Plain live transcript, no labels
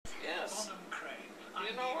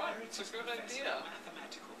it's a good idea.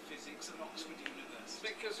 Mathematical physics at Oxford University.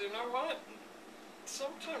 Because you know what?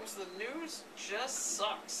 Sometimes the news just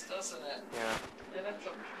sucks, doesn't it? Yeah. And it's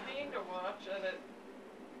a pain to watch, and it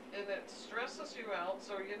stresses you out.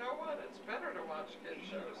 So you know what? It's better to watch kid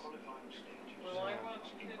shows. Will I watch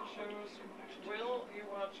kid shows? Will you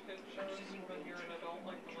watch kid shows when you're an adult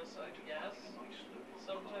like Melissa? Yes.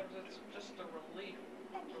 Sometimes it's just a relief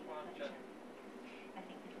to watch it. I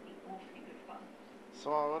think this will be awfully good fun.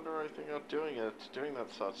 So I wonder why I think of doing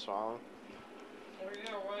that such song. Well,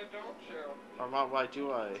 yeah, why don't you? Or not, why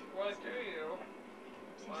do I? Why do you?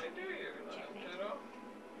 Why do you then, kiddo?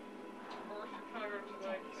 Or Chicago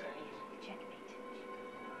Tonight thing. Checkmate.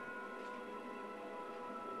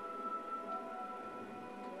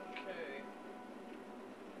 Okay.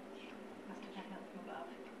 Must have had help from above.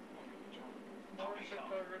 Never the job. More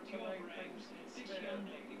Chicago Tonight things This instead. young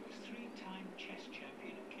lady was 3-time chess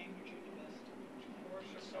champion at Cambridge University. More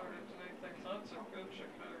Chicago Tonight things. Lots of good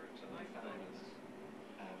Chicago Tonight things.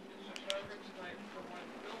 Chicago Tonight from when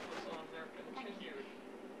Phil was on there continued.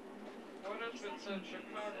 What if it said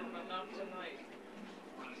Chicago but not tonight?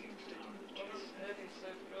 What if Eddie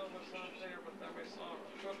said Phil was not there but then we saw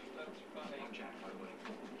him? That's funny.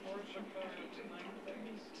 More Chicago Tonight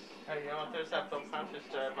things. Hey, you know what? There's that film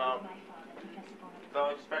contest about Phil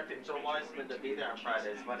expecting Joe Weissman to be there on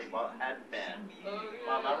Fridays, but he hadn't been. Oh, yeah.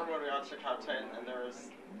 Well, I remember when we watched Chicago Tonight, and there was,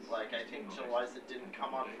 like, I think Joe Weissman didn't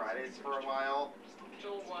come on Fridays for a while.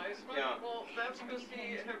 Joel Weissman? Yeah. Well, that's because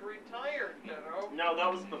he had retired, kiddo. No, that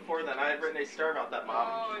was before then. I had written a story about that, Mom.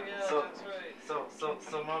 Oh, yeah, So- that's right.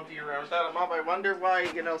 So, Mom, do you remember that? Mom, I wonder why,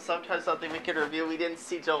 sometimes something we could review, we didn't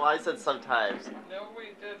see Joe Weissman sometimes. No,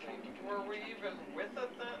 we didn't. Were we even with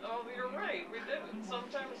it then? Oh, you're right, we didn't.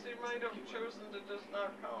 Sometimes he might have chosen to just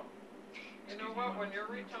not come. You know what? When you're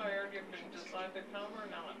retired, you can decide to come or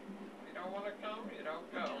not. If you don't want to come, you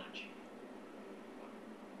don't go.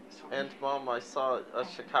 And, Mom, I saw a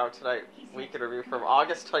Chicago Tonight weekend review from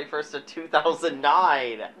August 21st of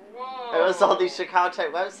 2009. Whoa! It was on the Chicago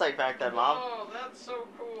Tonight website back then, Mom. Oh, that's so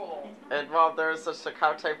cool. And, Mom, there's a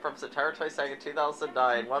Chicago Tonight from September 22nd,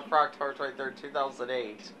 2009, one for October 23rd,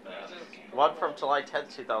 2008, That is cool. one from July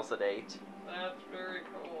 10th, 2008. That's very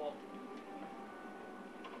cool.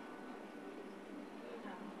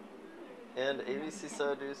 And ABC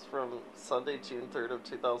 7 News from Sunday, June 3rd of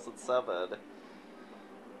 2007.